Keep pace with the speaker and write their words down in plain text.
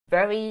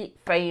very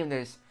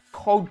famous,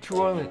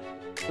 culturally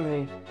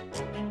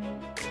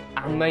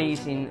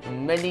amazing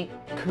Mini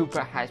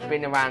Cooper has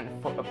been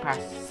around for the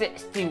past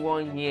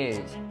 61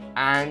 years,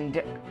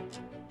 and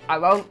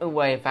along the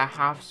way there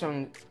have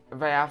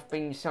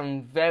been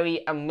some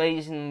very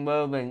amazing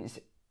moments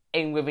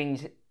in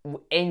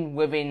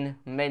within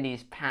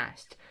Mini's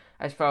past,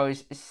 as well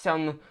as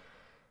some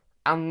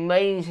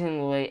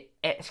amazingly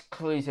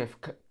exclusive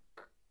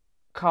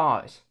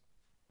cars.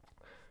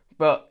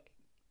 But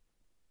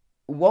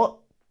what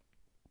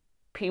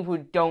people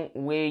don't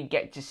really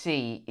get to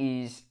see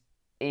is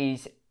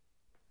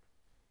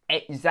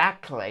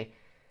exactly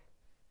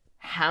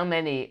how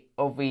many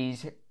of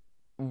these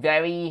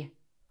very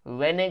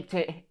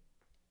limited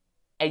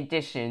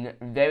edition,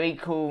 very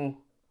cool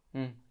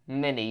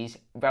minis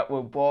that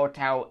were brought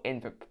out in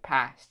the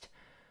past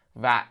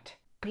that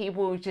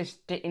people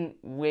just didn't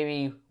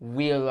really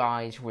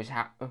realize was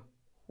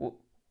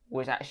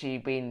actually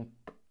being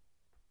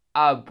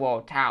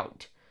brought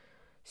out.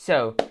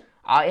 So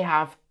I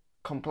have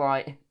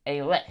compiled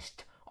a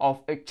list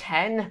of the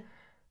 10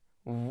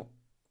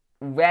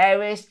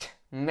 rarest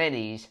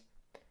minis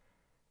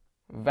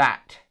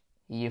that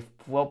you've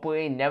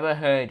probably never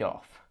heard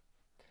of.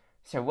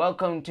 So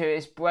welcome to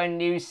this brand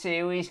new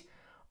series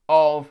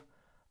of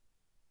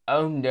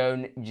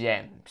Unknown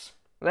Gems.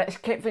 Let's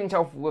kick things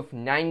off with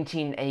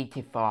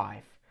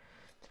 1985.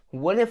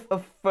 One of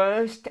the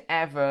first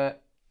ever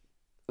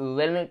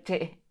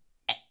limited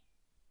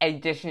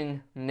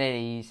edition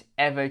minis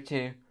ever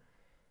to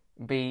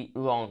be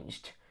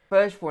launched.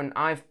 First one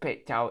I've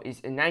picked out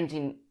is a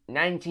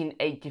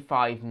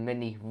 1985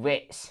 Mini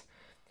Ritz.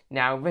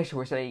 Now this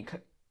was a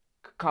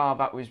car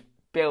that was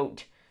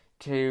built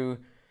to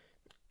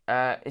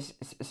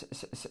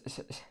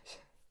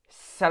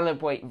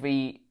celebrate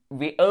the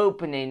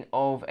reopening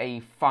of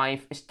a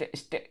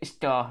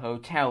 5-star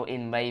hotel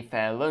in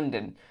Mayfair,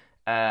 London,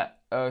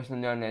 also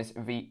known as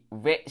the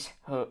Ritz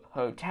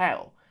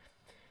Hotel.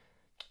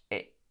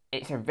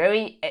 It's a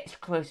very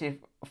exclusive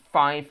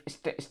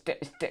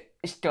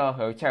 5-star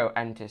hotel,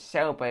 and to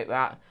celebrate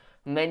that,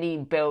 Mini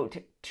built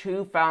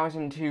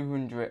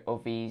 2,200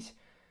 of these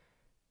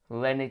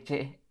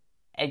limited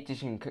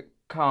edition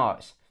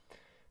cars.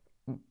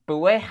 The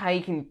way how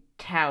you can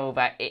tell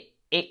that it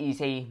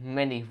is a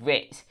Mini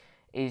Ritz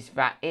is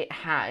that it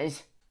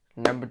has,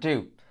 number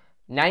 2,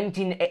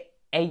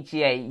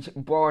 1988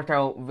 brought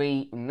out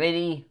the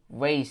Mini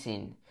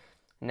Racing.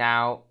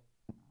 Now,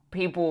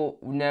 people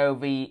know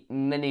the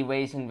Mini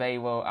Racing very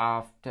well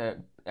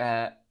after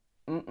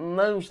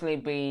mostly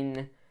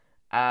being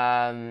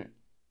in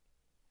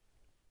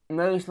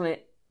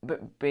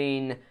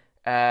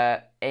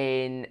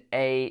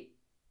a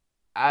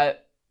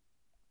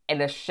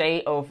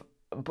shade of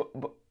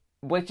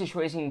British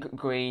Racing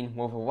green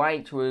with a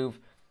white roof,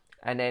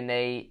 and then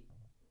a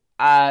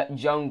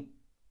John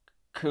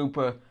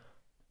Cooper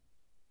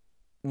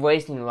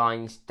racing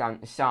lines down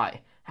the side.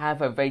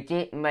 However, they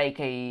did make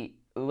a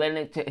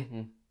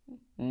limited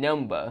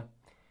number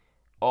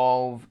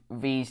of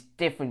these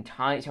different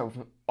types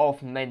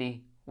of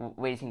Mini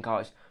racing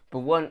cars. The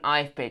one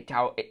I've picked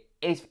out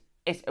is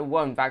a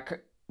one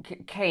that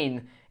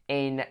came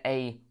in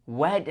a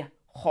red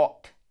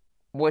hot.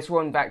 Was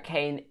one that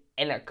came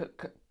in a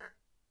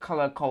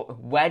color called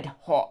Red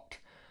Hot,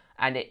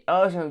 and it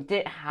also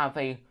did have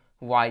a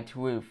white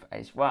roof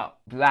as well,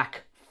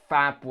 black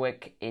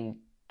fabric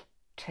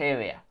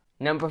interior.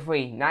 Number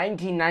 3,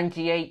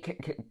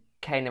 1998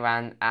 came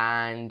around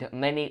and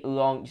Mini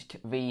launched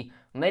the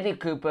Mini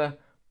Cooper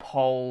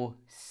Paul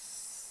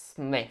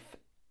Smith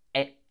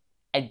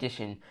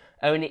edition.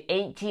 Only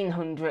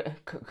 1,800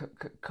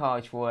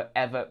 cars were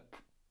ever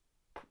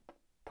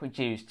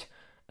produced.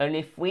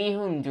 Only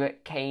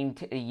 300 came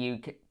to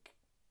the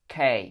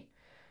UK.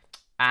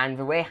 And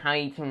the way how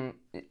you can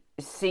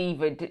see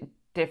the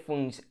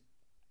difference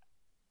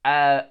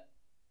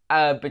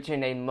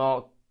between a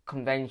more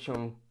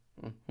conventional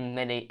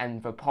Mini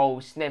and the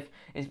Paul Smith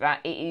is that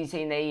it is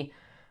in a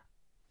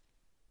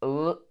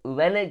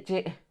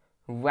limited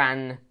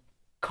run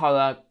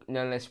colour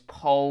known as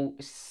Paul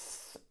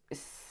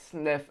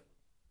Smith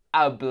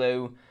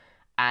blue,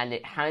 and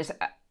it has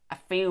a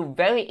few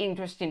very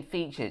interesting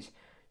features,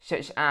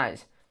 such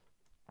as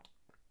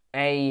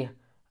a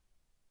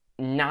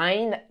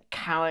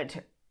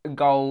 9-carat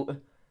gold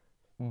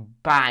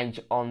badge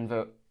on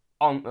the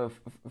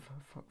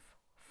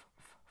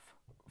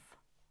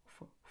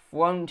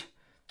front,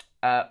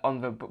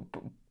 on the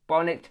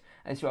bonnet,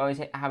 as well as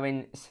it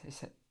having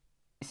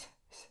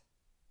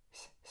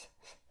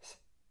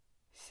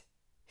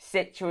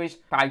citrus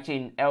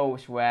badging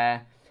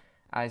elsewhere,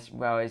 as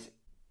well as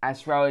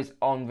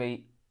on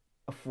the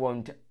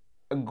front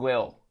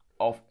grille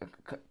of the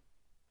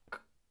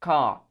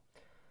car.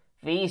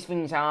 These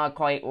things are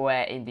quite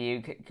rare in the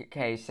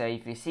UK, so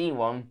if you see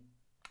one,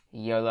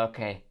 you're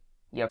lucky.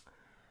 Yep.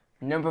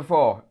 Number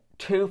 4,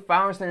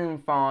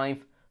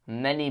 2005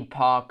 Mini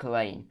Park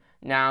Lane.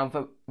 Now,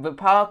 the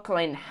Park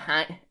Lane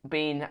had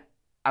been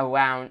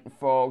around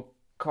for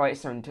quite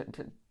some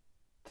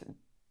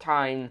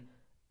time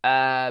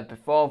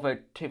before the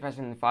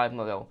 2005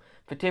 model.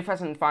 The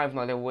 2005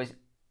 model was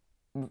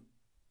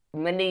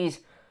Mini's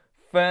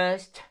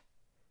first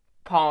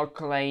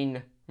park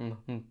lane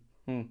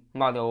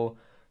model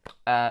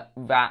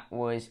that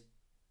was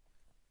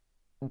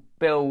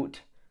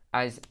built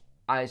as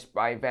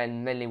by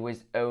then Mini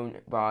was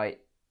owned by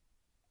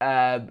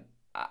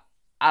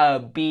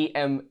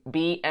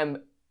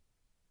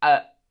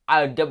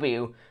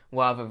BMW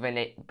rather than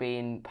it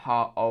being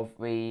part of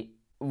the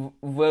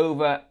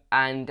Rover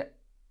and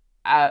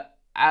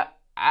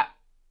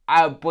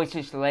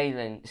British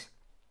Leyland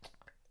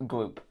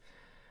group.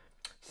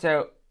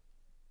 So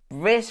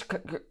this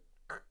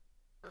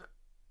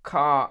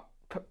car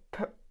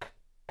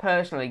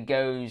personally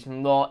goes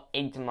more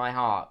into my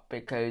heart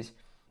because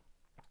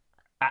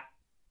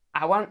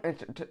I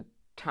wanted to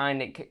try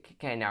and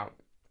it out.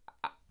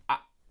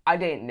 I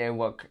didn't know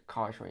what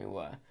cars really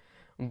were,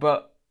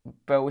 but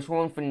there was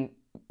one thing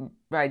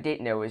that I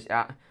did know is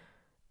that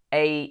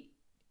a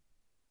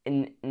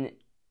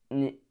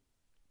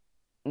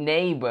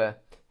neighbour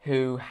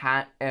who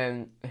had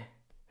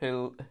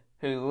who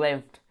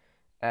lived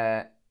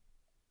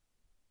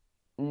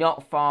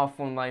not far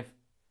from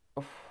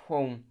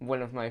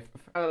one of my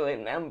family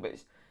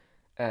members'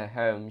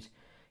 homes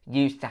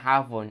used to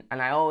have one,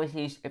 and I always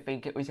used to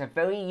think it was a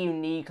very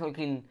unique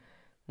looking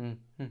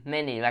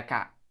Mini. Like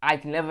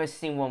I'd never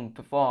seen one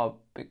before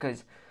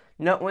because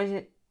not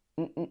only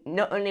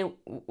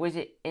was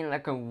it in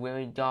like a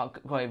really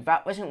dark grey.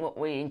 That wasn't what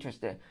really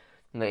interested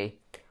me.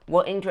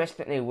 What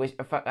interested me was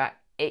the fact that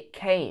it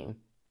came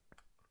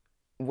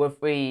with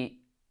the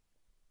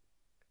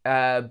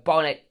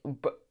bonnet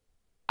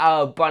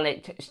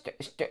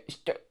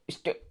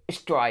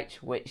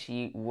stripes, which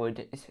you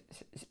would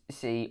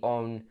see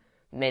on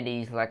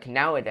Minis like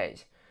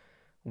nowadays.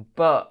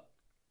 But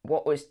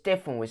what was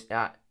different was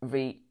that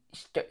the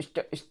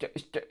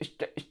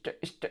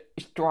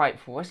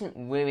stripe wasn't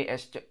really a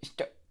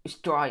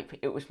stripe.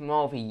 It was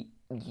more of a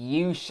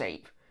U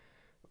shape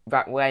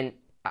that went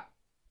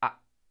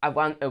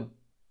around a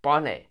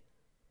bonnet.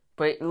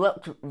 But it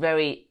looked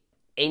very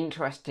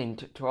interesting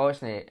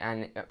towards me,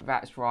 and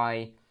that's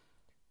why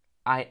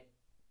I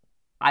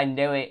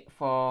know it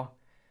for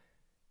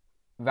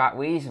that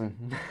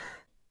reason.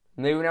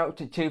 Moving out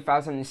to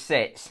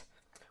 2006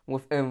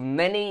 with a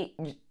Mini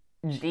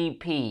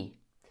GP.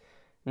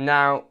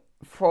 Now,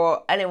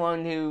 for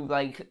anyone who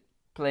like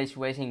plays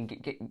racing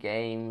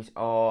games,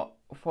 or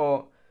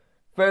for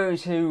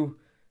those who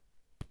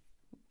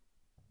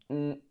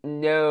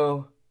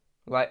know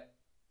like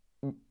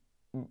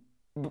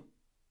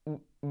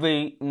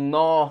the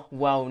more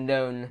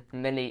well-known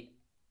Mini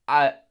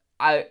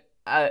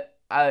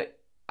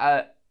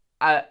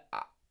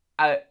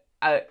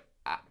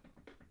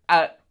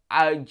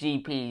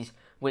GPs,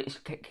 which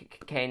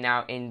came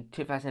out in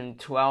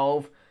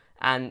 2012,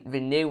 and the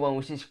new one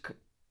which is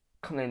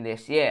coming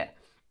this year.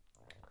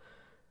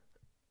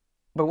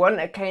 The one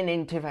that came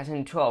in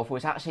 2012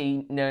 was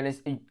actually known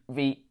as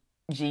the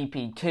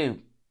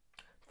GP2.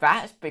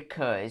 That's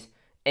because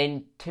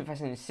in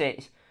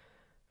 2006,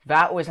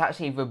 that was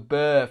actually the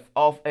birth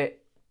of a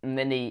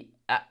Mini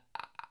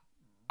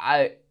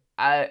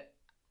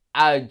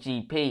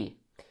GP.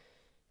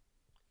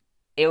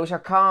 It was a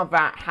car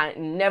that had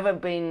never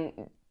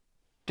been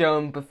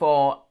done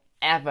before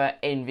ever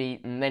in the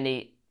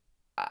Mini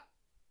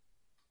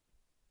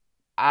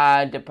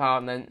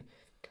department,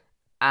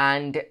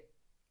 and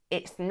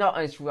it's not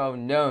as well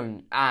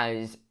known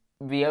as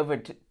the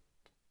other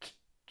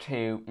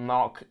two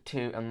Mark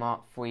II and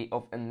Mark III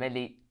of the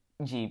Mini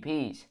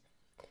GPs.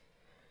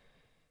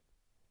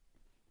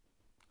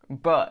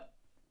 But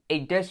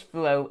it does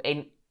flow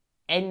in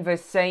the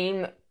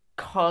same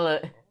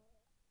colour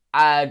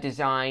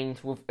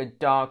designs, with a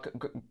dark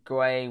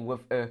grey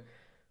with a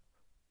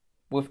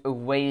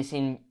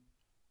racing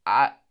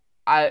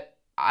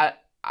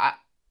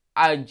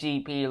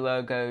GP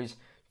logos,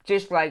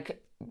 just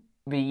like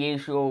the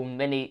usual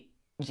Mini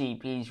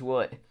GPs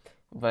would,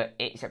 but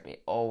it's a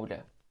bit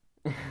older.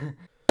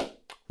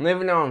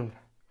 Moving on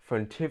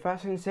from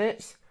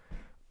 2006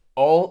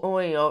 all the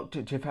way up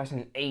to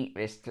 2008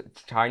 this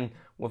time,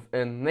 with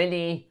a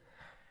Mini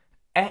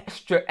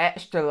extra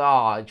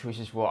large, which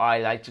is what I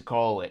like to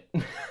call it.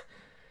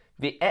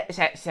 The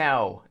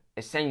XXL,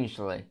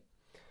 essentially.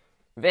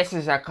 This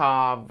is a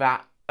car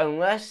that,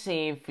 unless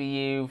if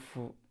you've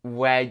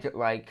read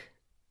like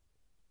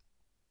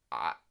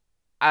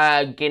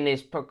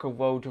Guinness Book of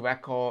World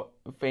Record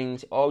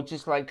things, or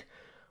just like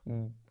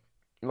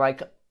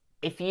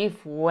if you've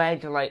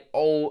read like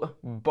old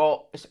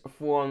books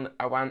from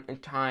around the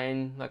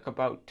time, like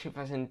about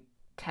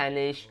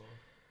 2010ish,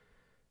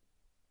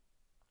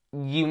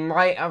 you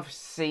might have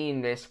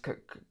seen this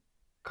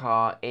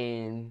car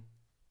in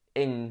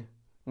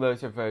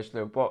loads of those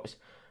little books.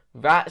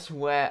 That's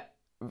where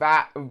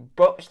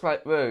books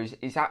like those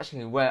is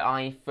actually where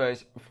I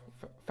first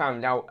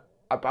found out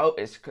about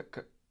this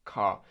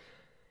car.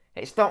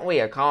 It's not really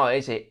a car,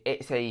 is it?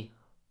 It's a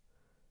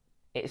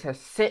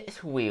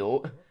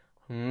 6-wheel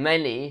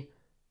Mini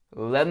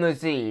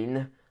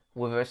limousine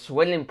with a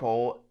swimming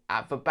pool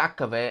at the back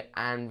of it,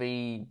 and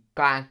the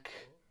back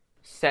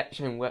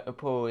section where the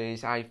pool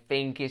is, I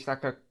think it's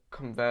like a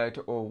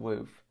convertible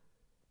roof.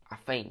 I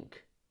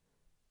think.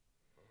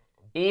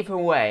 Either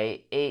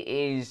way, it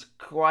is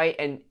quite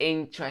an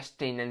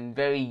interesting and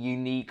very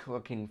unique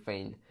looking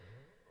thing.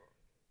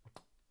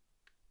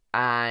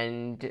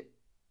 And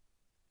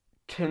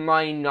to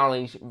my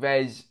knowledge,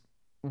 there's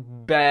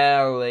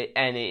barely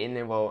any in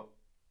the world.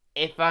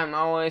 If I'm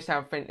honest,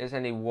 I think there's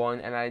only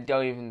one, and I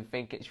don't even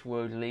think it's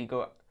world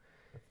legal.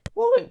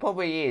 Well, it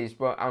probably is,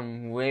 but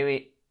I'm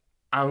really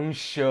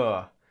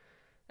unsure.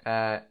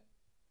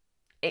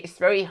 It's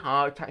very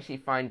hard to actually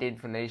find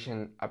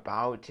information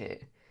about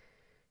it.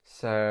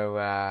 So,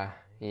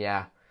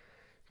 yeah.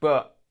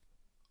 But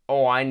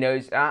all I know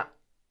is that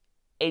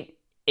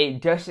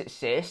it does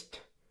exist,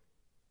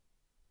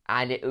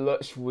 and it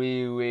looks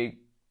really, really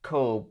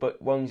cool.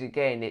 But once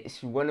again,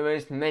 it's one of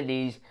those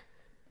minis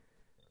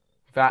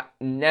that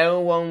no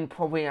one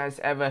probably has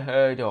ever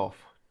heard of.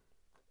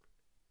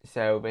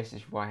 So this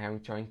is why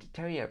I'm trying to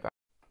tell you about.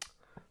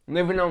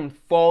 Moving on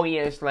 4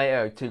 years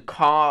later to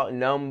car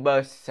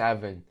number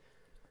 7.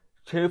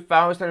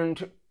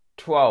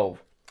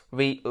 2012.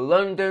 The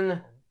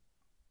London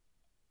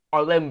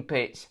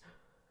Olympics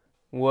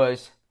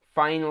was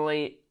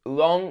finally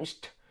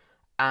launched,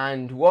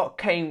 and what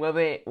came with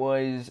it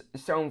was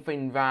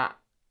something that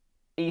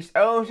is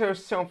also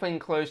something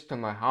close to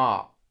my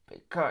heart,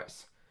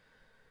 because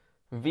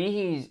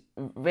this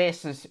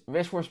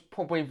was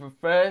probably the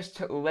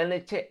first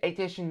limited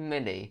edition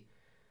mini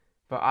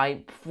that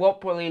I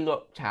properly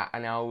looked at,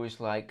 and I was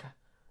like,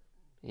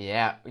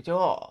 yeah,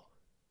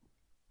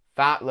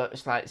 that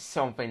looks like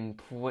something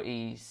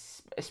pretty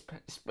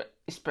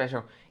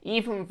special,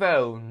 even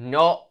though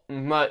not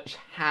much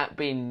had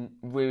been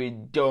really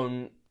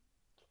done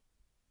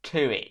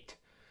to it.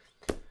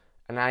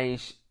 And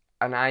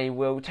I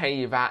will tell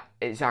you that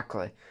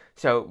exactly.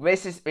 So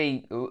this is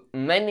the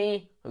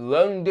Mini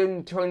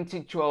London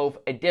 2012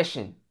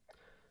 edition.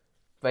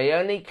 They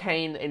only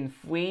came in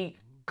 3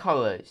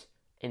 colours.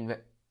 In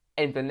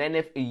the name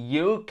of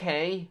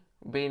UK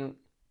being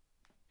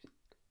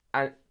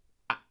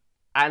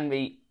and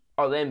the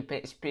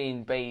Olympics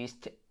being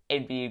based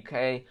in the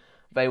UK,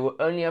 they were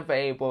only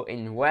available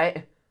in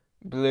red,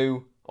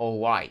 blue or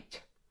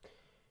white.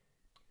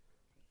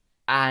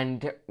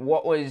 And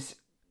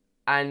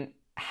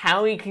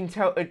how you can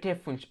tell the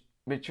difference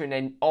between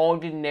an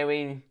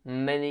ordinary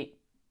Mini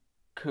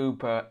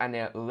Cooper and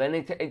a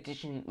limited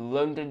edition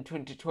London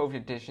 2012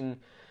 edition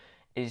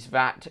is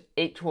that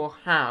it will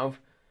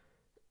have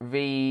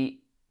the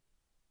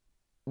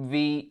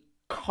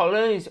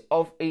colours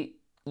of a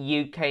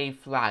UK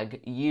flag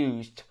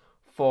used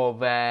for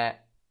the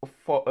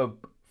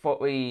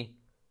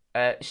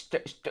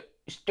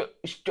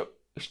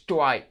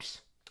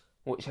stripes,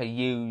 which are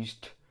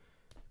used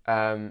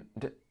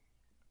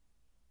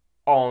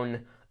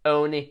on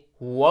only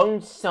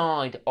one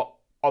side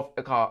of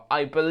the car.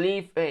 I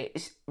believe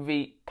it's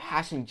the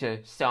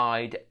passenger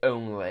side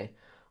only,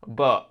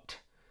 but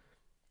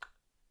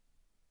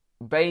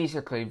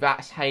basically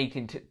that's how you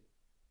can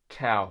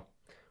tell.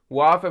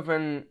 Rather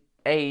than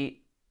it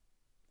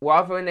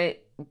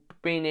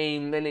being a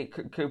Mini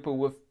Cooper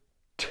with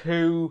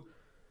 2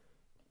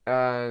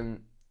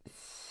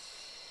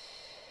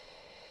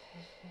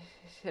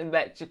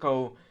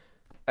 symmetrical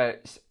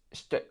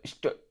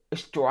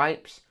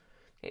stripes,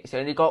 it's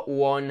only got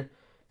one,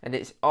 and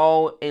it's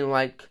all in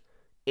like,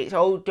 it's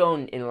all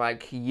done in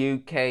like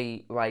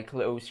UK like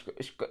little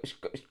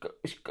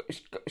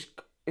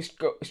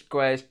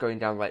squares going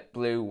down, like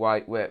blue,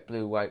 white, red,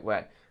 blue, white,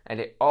 red, and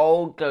it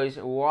all goes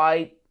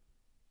right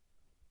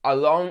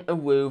along the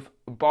roof,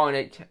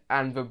 bonnet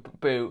and the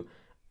boot,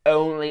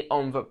 only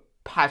on the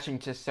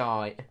passenger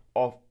side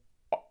of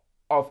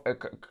a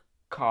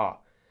car.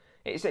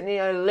 It's only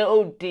a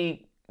little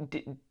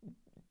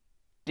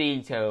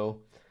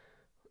detail,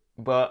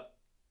 but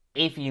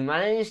if you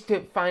manage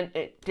to find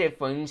a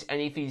difference, and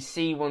if you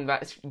see one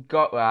that's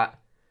got that,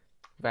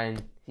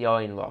 then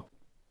you're in luck.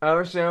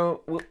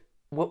 Also, with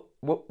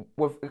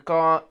the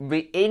car,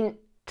 the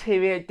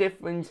interior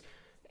difference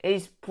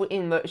is pretty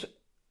much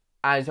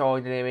as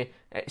ordinary,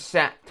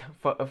 except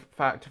for the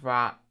fact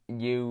that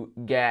you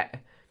get,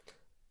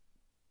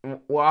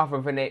 rather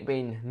than it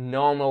being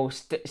normal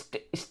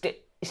stitching,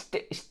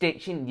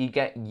 you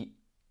get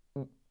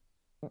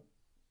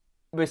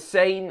the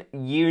same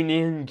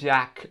Union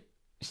Jack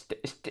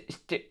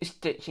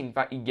stitching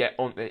that you get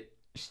on the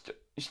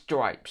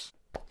stripes.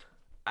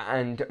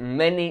 And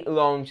many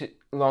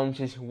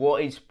launches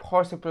what is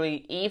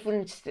possibly,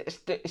 even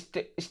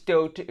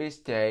still to this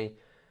day,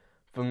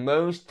 the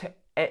most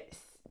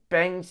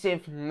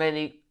expensive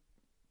Mini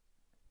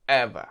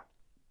ever.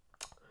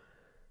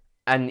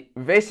 And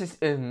this is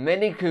a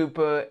Mini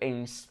Cooper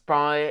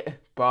inspired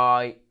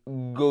by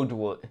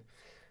Goodwood.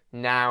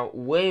 Now,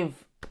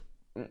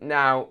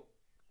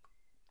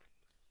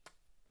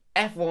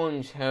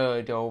 everyone's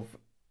heard of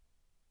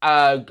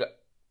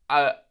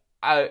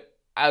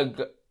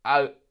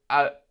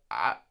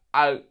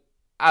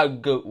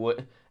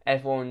Goodwood,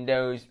 everyone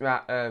knows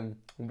that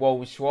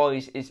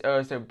Rolls-Royce is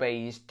also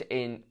based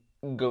in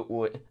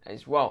NOWÖ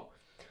as well.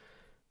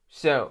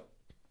 So,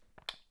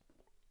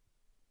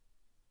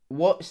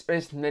 what's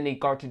this Mini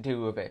got to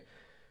do with it?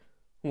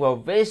 Well,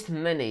 this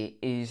Mini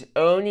is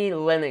only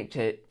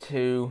limited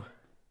to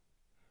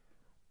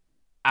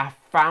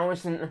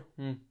 1,000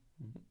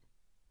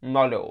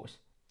 models,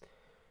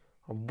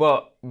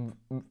 but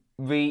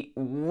the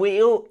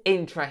real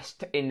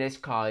interest in this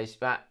car is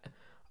that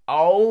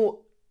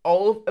all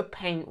of the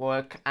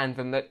paintwork and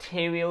the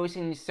materials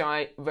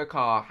inside the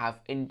car have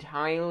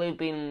entirely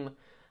been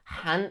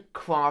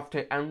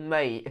handcrafted and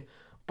made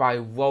by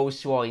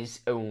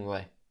Rolls-Royce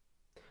only.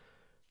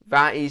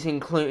 That is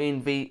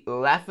including the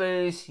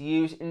leathers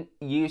used in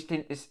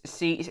the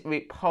seats,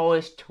 the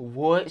polished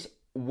wood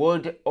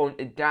on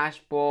the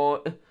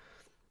dashboard,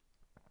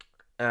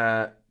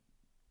 the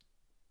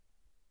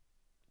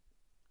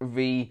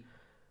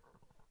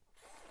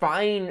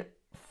fine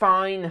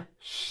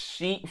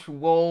sheep's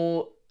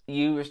wool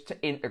used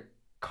in the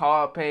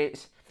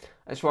carpets,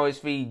 as well as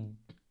the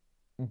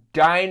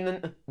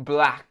diamond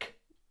black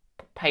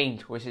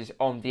paint which is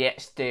on the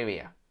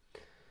exterior.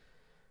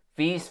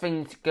 These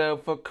things go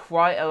for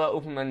quite a lot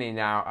of money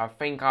now. I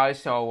think I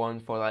saw one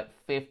for like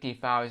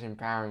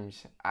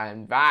 £50,000,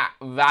 and that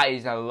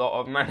is a lot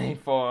of money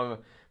for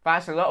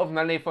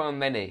a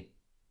Mini.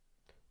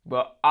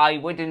 But I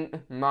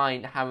wouldn't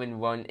mind having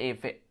one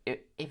if it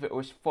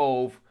was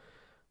full of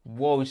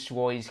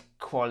Rolls-Royce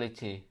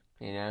quality,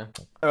 you know.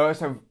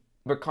 Also,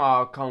 the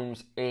car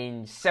comes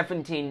in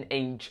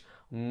 17-inch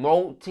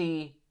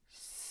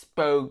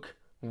multi-spoke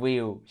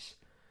wheels.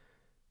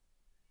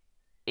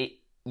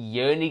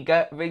 You only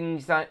get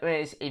things like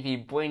this if you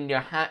bring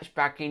your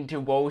hatchback into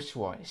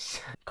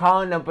Rolls-Royce.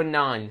 Car number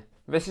 9.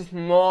 This is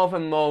more of a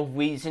more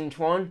recent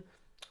one,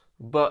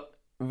 but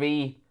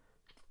the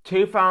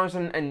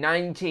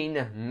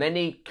 2019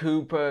 Mini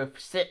Cooper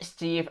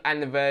 60th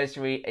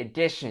Anniversary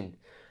Edition.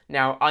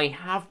 Now, I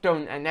have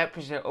done an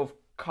episode of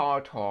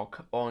Car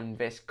Talk on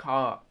this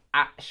car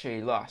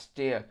actually last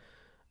year.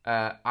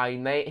 I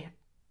made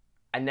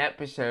an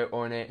episode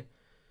on it.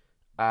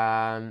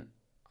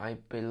 I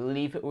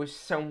believe it was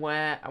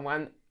somewhere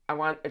around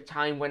the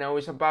time when I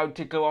was about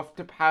to go off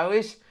to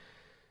Paris.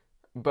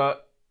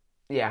 But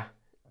yeah,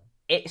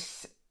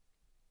 it's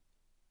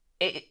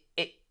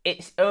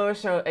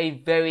also a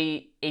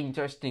very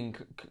interesting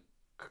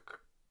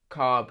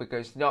car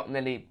because not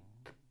many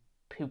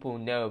people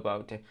know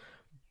about it.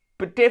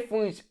 The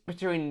difference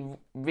between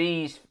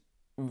these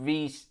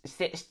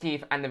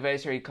 60th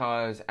anniversary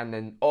cars and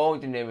an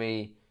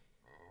ordinary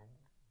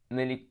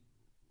Mini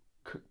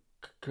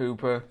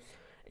Cooper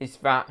is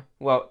that,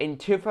 well, in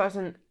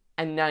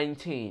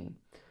 2019,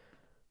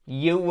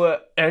 you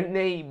were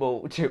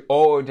unable to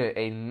order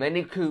a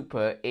Mini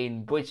Cooper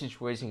in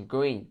British Racing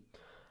Green.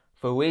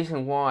 The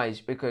reason why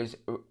is because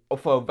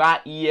for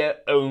that year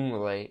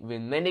only, the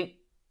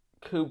Mini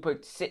Cooper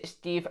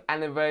 60th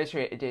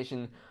Anniversary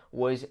Edition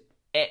was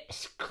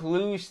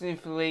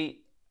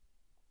exclusively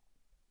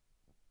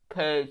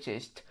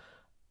purchased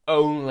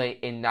only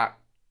in that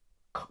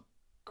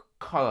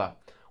colour.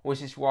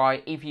 Which is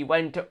why if you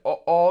went to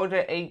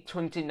order a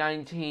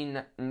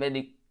 2019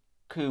 Mini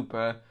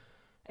Cooper,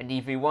 and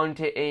if you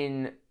want it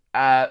in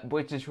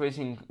British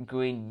Racing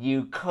Green,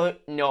 you could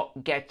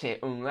not get it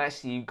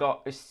unless you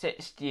got the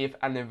 60th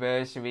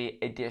Anniversary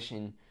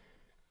Edition.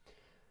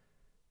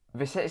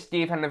 The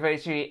 60th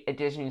Anniversary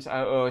Editions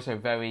are also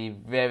very,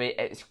 very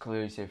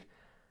exclusive.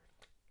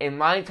 In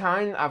my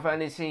time, I've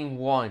only seen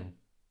one,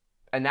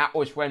 and that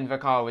was when the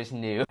car was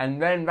new.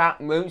 And then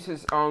that moves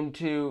us on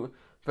to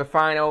the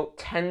final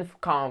 10th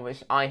car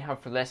which I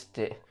have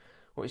listed,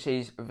 which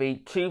is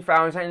the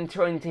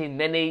 2020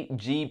 Mini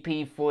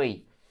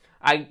GP3.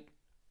 I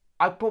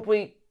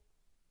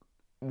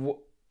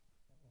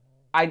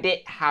did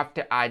have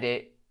to add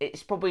it.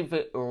 It's probably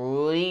the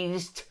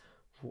least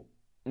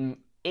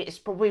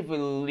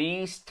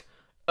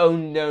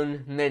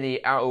unknown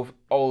Mini out of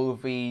all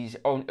of these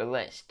on the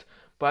list.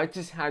 But I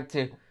just had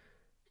to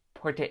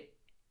put it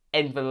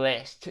in the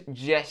list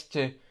just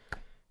to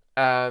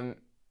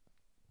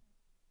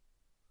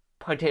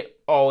put it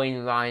all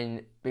in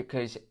line,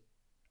 because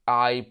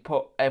I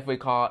put every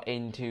car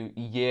into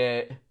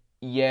year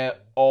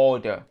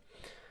order.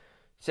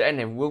 So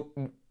anyway,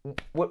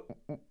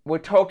 we're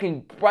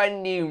talking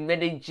brand new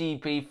Mini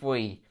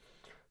GP3.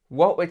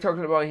 What we're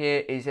talking about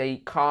here is a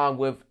car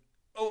with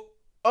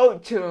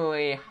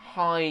ultimately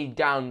high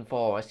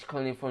downforce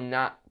coming from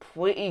that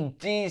pretty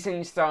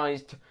decent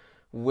sized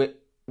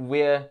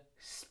rear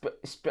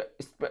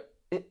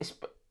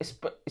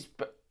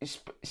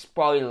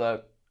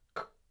spoiler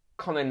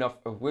coming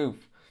off the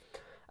roof,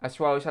 as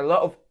well as a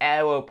lot of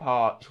aero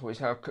parts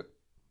which are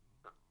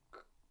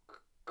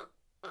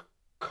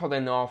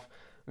coming off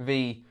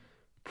the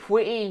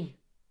pretty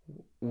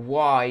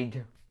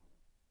wide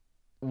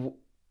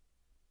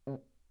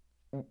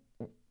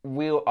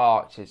wheel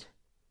arches.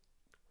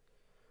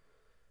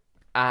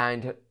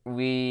 And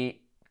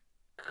we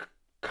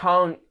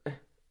can't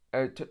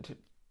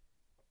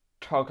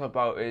talk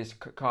about this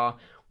car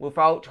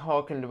without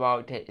talking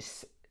about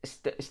its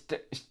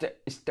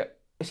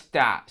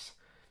stats.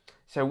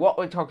 So what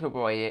we're talking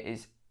about here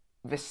is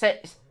the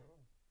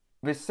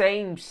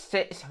same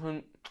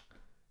 600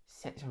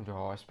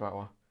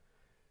 horsepower.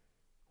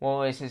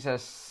 Well, this is a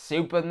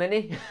super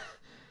mini.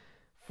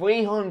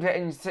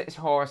 306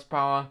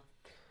 horsepower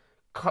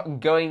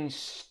going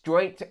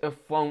straight to the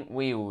front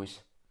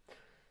wheels.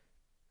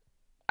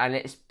 And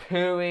it's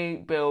purely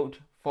built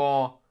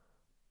for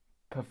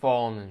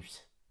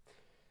performance.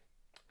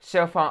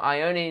 So far,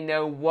 I only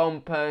know one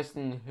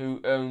person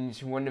who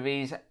owns one of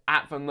these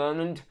at the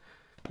moment,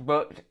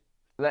 but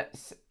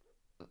let's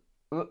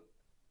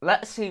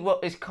see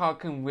what this car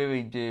can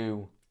really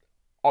do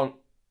on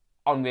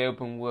the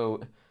open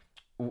world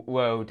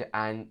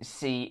and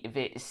see if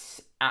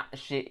it's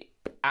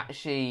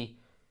actually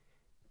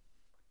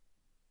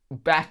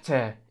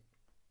better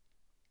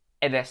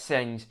in a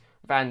sense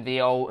than the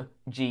old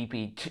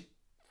GP2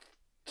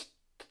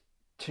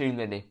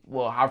 mini.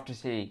 We'll have to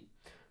see.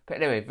 But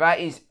anyway, that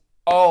is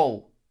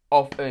all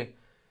of the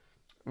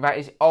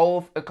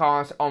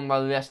cars on the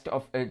list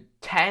of the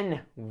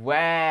 10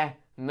 rare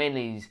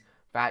minis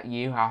that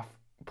you have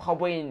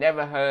probably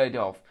never heard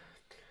of.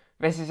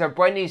 This is a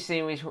brand new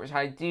series which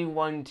I do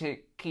want to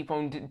keep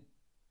on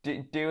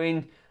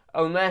doing,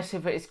 unless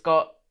if the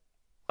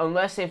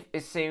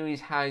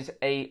series has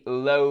a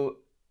low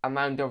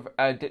amount of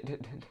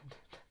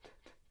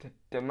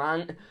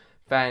demand,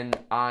 then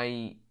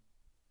I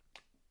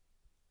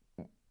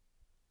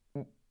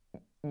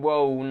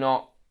will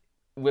not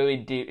really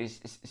do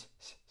this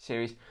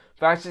series.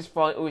 But I just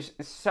thought it was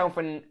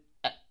something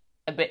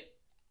a bit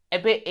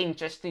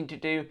interesting to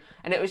do,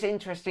 and it was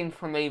interesting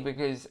for me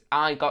because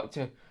I got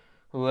to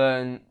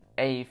learn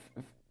a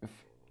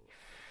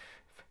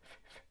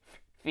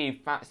few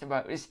facts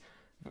about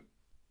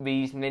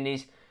these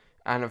minis,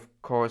 and of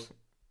course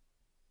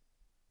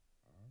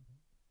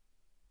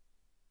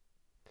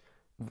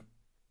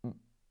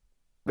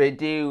they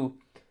do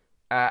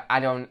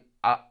add on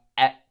a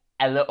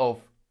lot of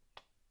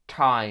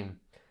time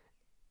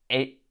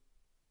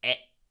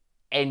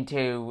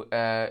into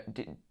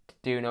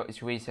doing all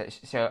this research.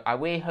 So I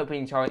really hope you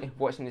enjoyed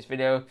watching this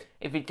video.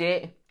 If you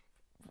did,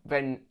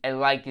 then a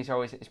like is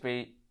always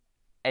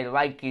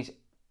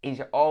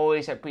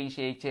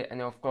appreciated,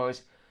 and of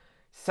course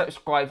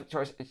subscribe to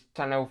our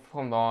channel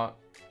for more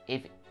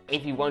if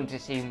you want to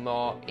see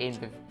more in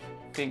the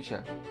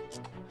future.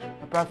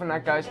 Apart from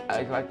that, guys,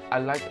 I'd like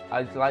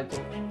to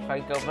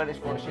thank you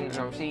for watching, and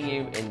I'll see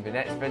you in the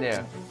next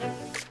video.